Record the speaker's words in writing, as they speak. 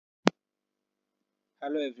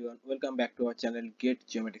Hello everyone, welcome back to our channel Get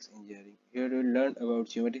Geomatics Engineering. Here we will learn about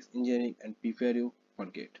geomatics engineering and prepare you for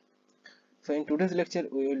GATE. So in today's lecture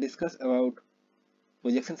we will discuss about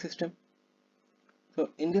projection system. So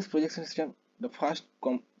in this projection system the first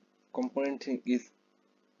component thing is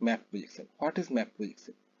map projection. What is map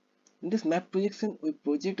projection? In this map projection we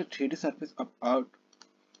project a 3D surface of Earth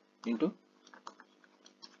into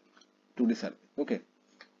 2D surface. Okay.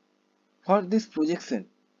 For this projection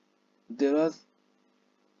there was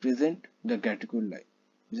present the graticle line,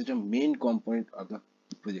 which is the main component of the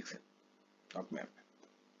projection of map.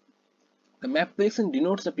 The map projection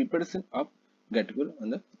denotes the preparation of graticle on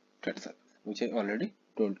the 3D surface, which I already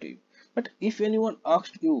told to you. But if anyone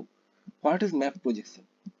asked you what is map projection,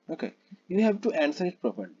 okay, you have to answer it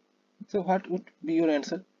properly. So what would be your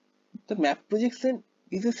answer? The map projection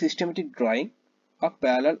is a systematic drawing of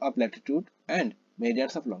parallel of latitude and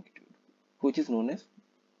meridians of longitude, which is known as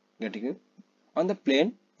graticle on the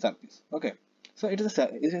plane surface. Okay, so it is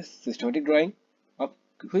a systematic drawing of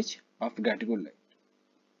of graticle line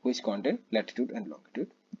which contain latitude and longitude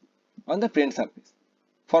on the plane surface.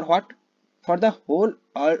 For what? For the whole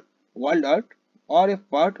world Earth or a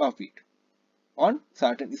part of it on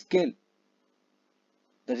certain scale.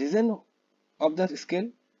 The reason of the scale,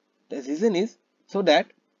 the reason is so that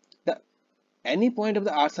the any point of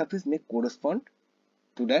the Earth surface may correspond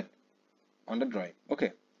to that on the drawing.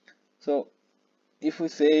 Okay, so if we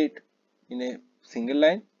say it in a single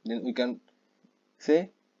line, then we can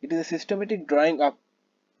say it is a systematic drawing of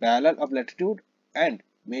parallel of latitude and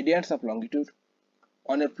meridians of longitude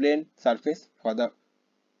on a plane surface for the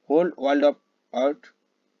whole world of Earth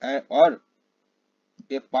or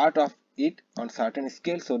a part of it on certain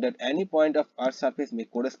scale, so that any point of Earth's surface may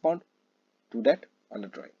correspond to that on the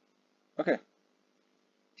drawing. Okay,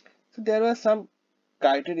 so there were some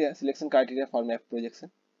criteria, selection criteria for map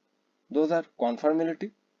projection. Those are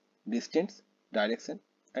conformality, distance, direction,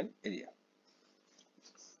 and area.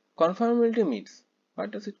 Conformality means,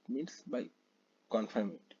 what does it means by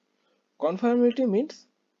conformality? Conformality means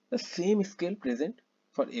the same scale present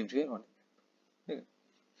for everywhere on a map. Okay.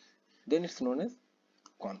 Then it's known as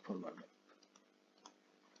conformal map.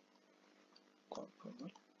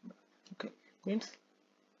 Conformal map. Okay, means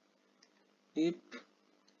if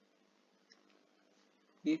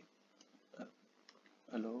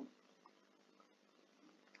hello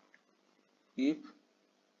if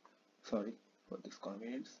sorry for this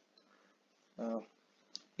convenience,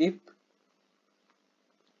 if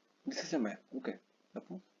this is a map, okay,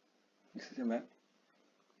 suppose this is a map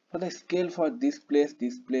for the scale for this place,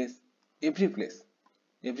 every place,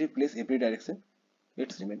 every direction,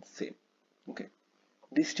 it remains same. Okay,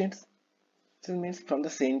 distance, this means from the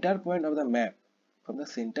center point of the map,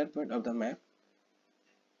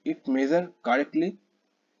 it measures correctly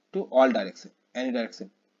to all direction, any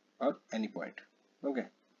direction or any point. Okay,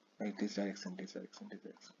 like this direction,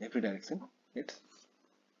 every direction, it's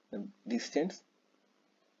the distance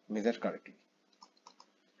measured correctly.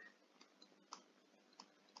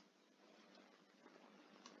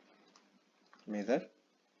 Measure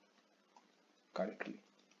correctly.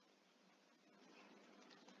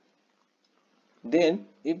 Then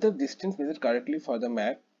if the distance measured correctly for the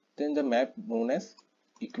map, then the map known as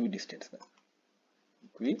equidistance map.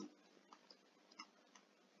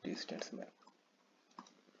 Equidistance map.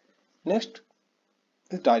 Next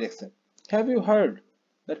is direction. Have you heard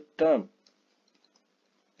the term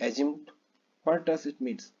azimuth? What does it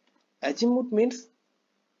mean? Azimuth means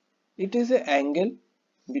it is an angle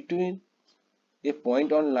between a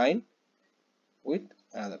point on line with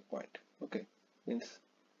another point. Okay, means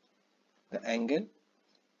the angle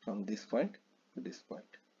from this point to this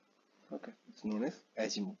point. Okay, it's known as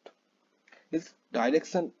azimuth. Its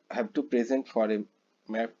direction have to present for a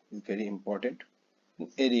map is very important.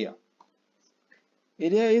 Area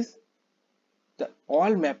is the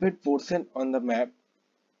all mapped portion on the map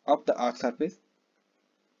of the Earth surface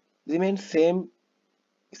remains same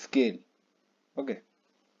scale. Okay,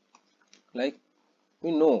 like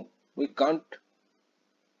we know we can't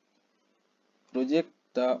project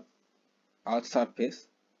the Earth surface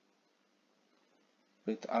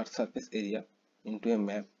with Earth surface area into a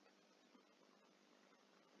map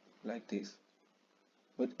like this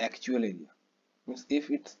with actual area. Means if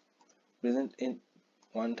it's present in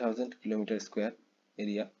 1000 kilometer square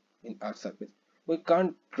area in Earth surface, we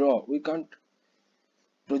can't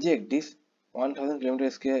project this 1000 kilometer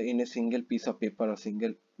square in a single piece of paper or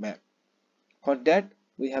single map. For that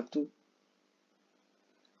we have to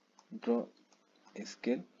draw a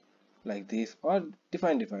scale like this or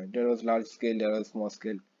define. There was large scale, there was small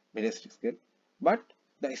scale, various scale, but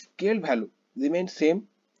the scale value remains same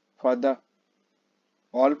for the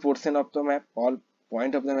all portion of the map, all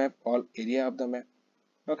point of the map, all area of the map.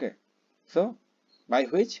 Okay, so by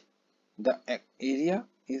which the area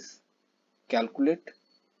is calculated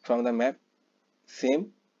from the map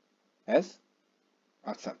same as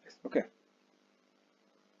Earth surface. Okay.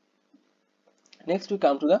 Next we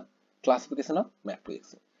come to the classification of map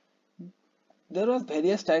projection. There was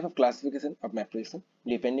various type of classification of map projection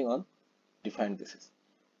depending on defined basis.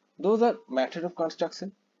 Those are method of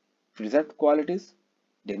construction, preserved qualities,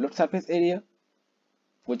 developed surface area,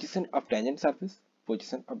 position of tangent surface,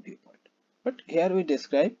 position of viewpoint. But here we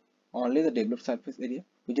describe only the developed surface area,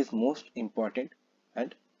 which is most important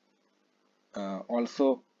and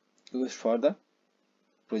also used for the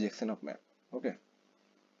projection of map. Okay.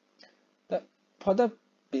 For the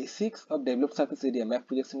basics of developed surface area, map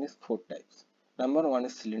projection is 4 types. Number 1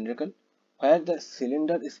 is cylindrical, where the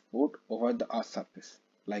cylinder is put over the earth surface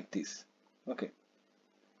like this. Okay,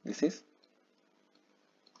 this is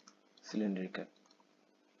cylindrical,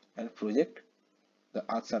 and project the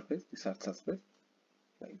earth surface, this earth surface,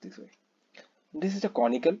 like this way. This is a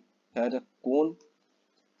conical, where the cone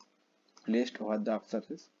placed over the earth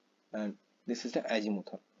surface, and this is the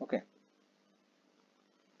azimuthal. Okay.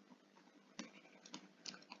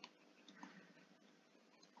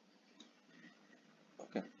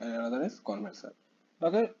 Okay, and another is conversal.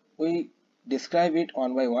 Okay, we describe it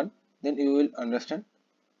one by one, then you will understand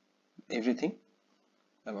everything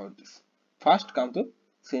about this. First come to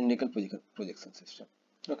cylindrical projection system.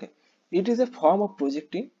 Okay, it is a form of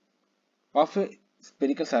projecting of a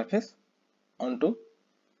spherical surface onto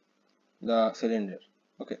the cylinder.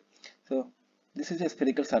 Okay, so this is a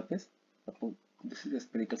spherical surface. This is a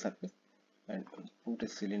spherical surface, and put a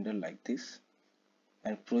cylinder like this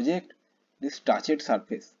and project this touched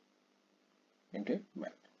surface into a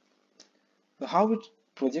map. So how it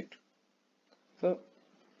project? So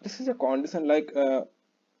this is a condition like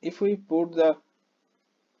if we put the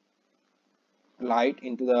light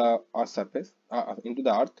into the earth surface, into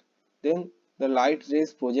the earth, then the light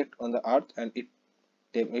rays project on the earth, and it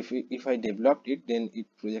if I developed it, then it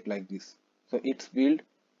project like this. So it's build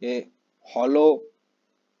a hollow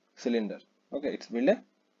cylinder. Okay, it's build a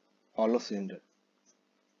hollow cylinder,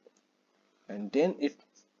 and then it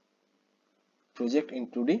project in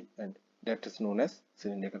 2D, and that is known as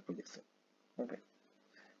cylindrical projection. Okay,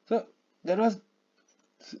 so there was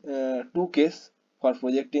two cases for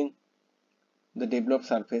projecting the developed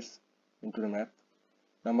surface into the map.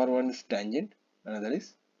 Number 1 is tangent, another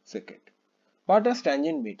is secant. What does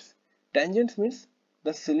tangent means? Tangent means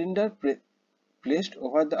the cylinder placed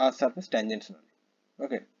over the earth surface tangentially.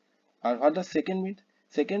 Okay, and what does secant means?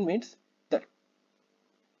 Secant means the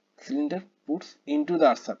cylinder puts into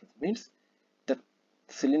the earth surface, means the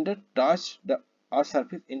cylinder touch the earth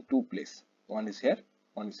surface in two places. One is here,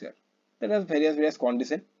 one is here. There are various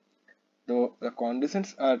conditions. Though the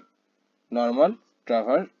conditions are normal,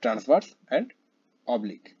 transverse, and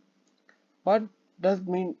oblique. What does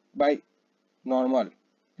mean by normal?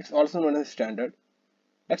 It's also known as standard.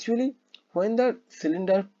 Actually, when the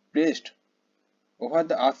cylinder placed over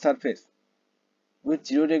the earth surface with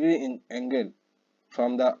 0 degree in angle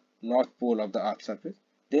from the north pole of the earth surface,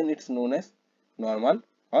 then it's known as normal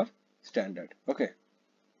or standard. Okay,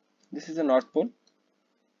 this is the north pole,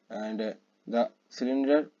 and the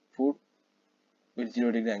cylinder put with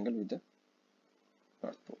 0 degree angle with the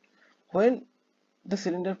north pole. When the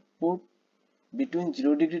cylinder put between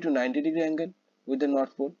 0 degree to 90 degree angle with the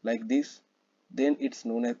north pole like this, then it's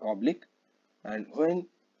known as oblique, and when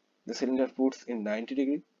the cylinder puts in 90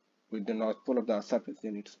 degree with the north pole of the earth surface,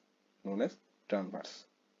 then it's known as transverse.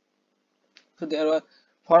 So there are,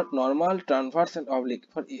 for normal, transverse, and oblique,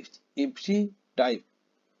 for every type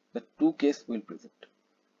the two cases will present.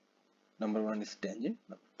 Number 1 is tangent,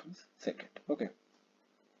 number 2 is secant. Okay,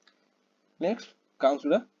 next comes to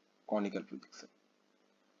the conical projection.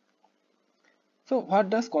 So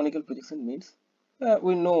what does conical projection means?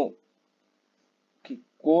 We know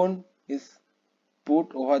cone is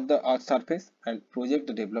put over the earth surface and project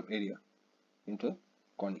the developed area into a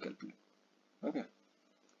conical plane. Okay,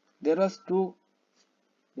 there are two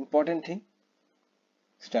important things: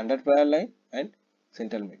 standard parallel line and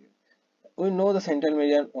central meridian. We know the central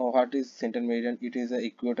meridian. What is central meridian? It is a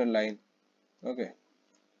equator line. Okay,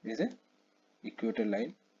 it is a equator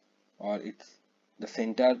line, or it's the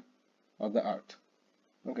center of the earth.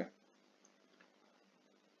 Okay,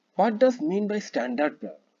 what does mean by standard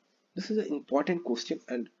parallel? This is an important question,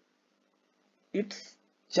 and it's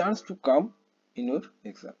chance to come in your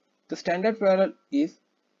exam. The standard parallel is,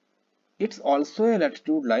 it's also a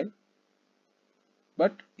latitude line,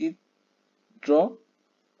 but it draw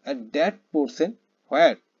at that portion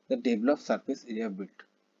where the developed surface area built.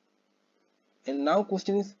 And now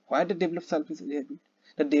question is, why the developed surface area built?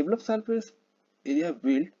 The developed surface area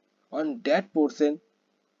built on that portion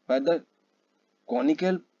where the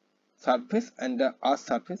conical surface and the earth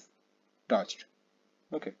surface touched.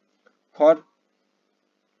 Okay, for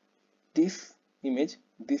this image,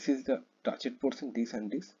 this is the touched portion, this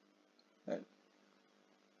and this, and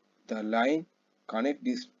the line connect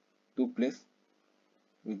these two places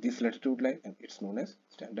with this latitude line, and it's known as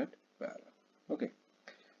standard parallel. Okay,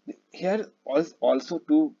 here also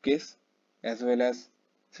two case as well as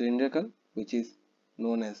cylindrical, which is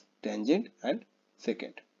known as tangent and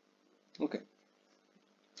secant. Okay,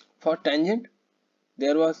 for tangent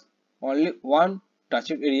there was only one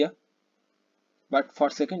touched area, but for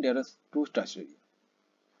secant there was two touched area.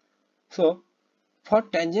 So for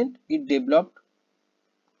tangent it developed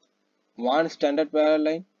one standard parallel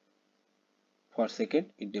line, for secant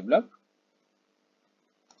it developed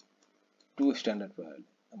two standard parallel.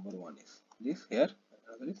 Number one is this here,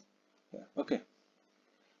 another is here. Okay,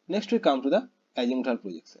 next we come to the azimuthal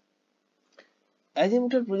projection.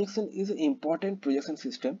 Azimuthal projection is an important projection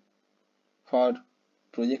system for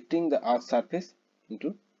projecting the earth surface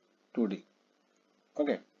into 2D.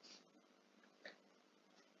 Okay,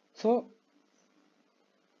 so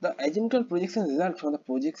the azimuthal projection results from the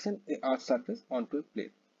projection of the earth surface onto a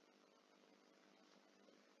plane.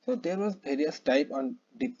 So there was various type on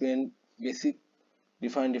different basic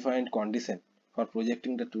defined condition for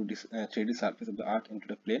projecting the 3D surface of the earth into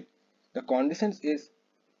the plane. The conditions is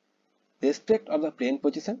respect of the plane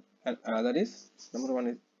position, and another is, number one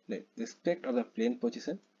is respect of the plane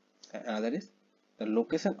position, and another is the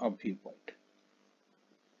location of viewpoint.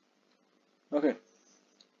 Okay,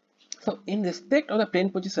 so in respect of the plane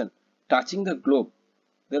position touching the globe,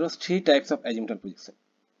 there was three types of azimuthal projection.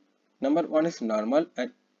 Number one is normal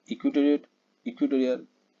and equatorial.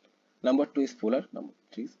 Number two is polar. Number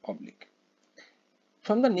three is oblique.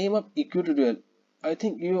 From the name of equatorial, I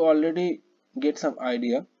think you already get some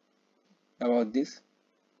idea about this.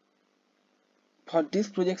 For this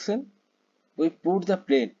projection, we put the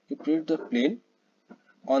plane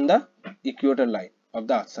on the equator line of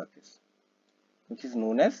the earth surface, which is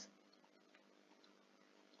known as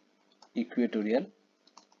equatorial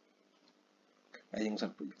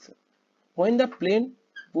azimuthal projection. When the plane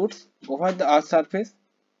puts over the earth surface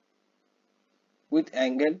with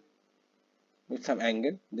some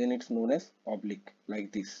angle, then it's known as oblique,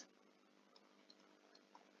 like this.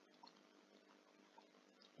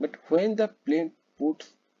 But when the plane puts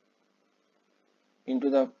into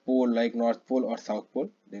the pole, like north pole or south pole,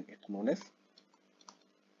 then it's known as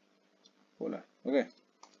polar. Okay,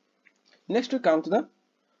 next we come to the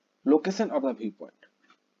location of the viewpoint.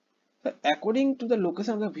 So according to the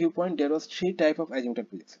location of the viewpoint, there was three types of azimuthal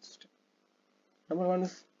projection system. Number one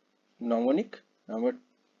is mnemonic, number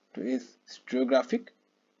two is stereographic,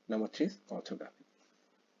 number three is orthographic.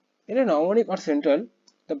 In a mnemonic or central,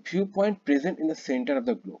 the viewpoint present in the center of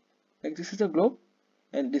the globe, like this is the globe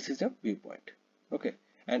and this is the viewpoint. Okay,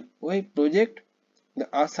 and we project the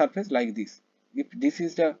earth surface like this. If this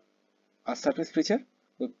is the earth surface picture,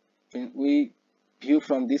 we view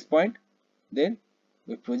from this point, then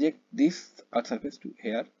we project this earth surface to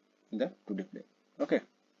here in the 2D plane. Okay,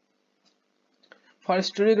 for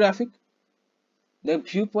stereographic, the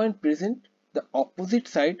viewpoint present the opposite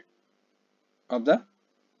side of the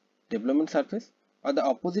development surface or the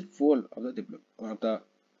opposite pole of the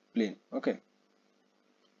plane. Okay,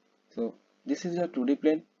 so this is the 2D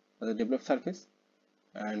plane of the developed surface,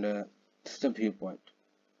 and this is the viewpoint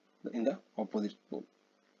in the opposite pole,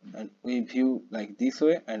 and we view like this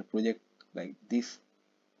way and project like this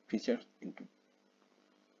feature into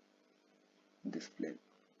this plane.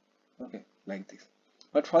 Okay, like this.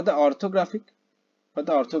 But for the orthographic,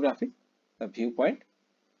 the viewpoint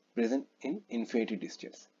present in infinity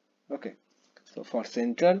distance. Okay, so for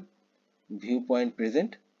central, viewpoint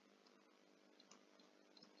present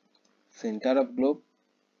center of globe.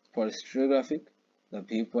 For stereographic, the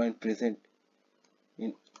viewpoint present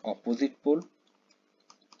in opposite pole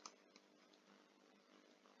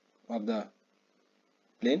of the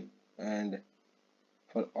plane, and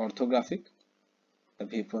for orthographic, the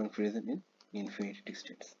viewpoint present in infinity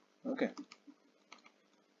distance. Okay,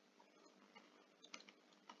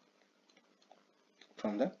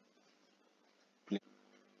 from the plane.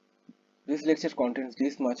 This lecture contains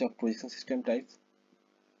this much of projection system types.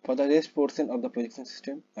 For the rest portion of the projection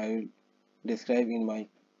system, I will describe in my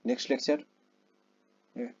next lecture.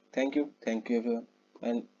 Okay, thank you everyone.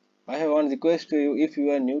 And I have one request to you: if you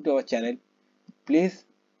are new to our channel, please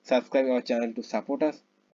subscribe our channel to support us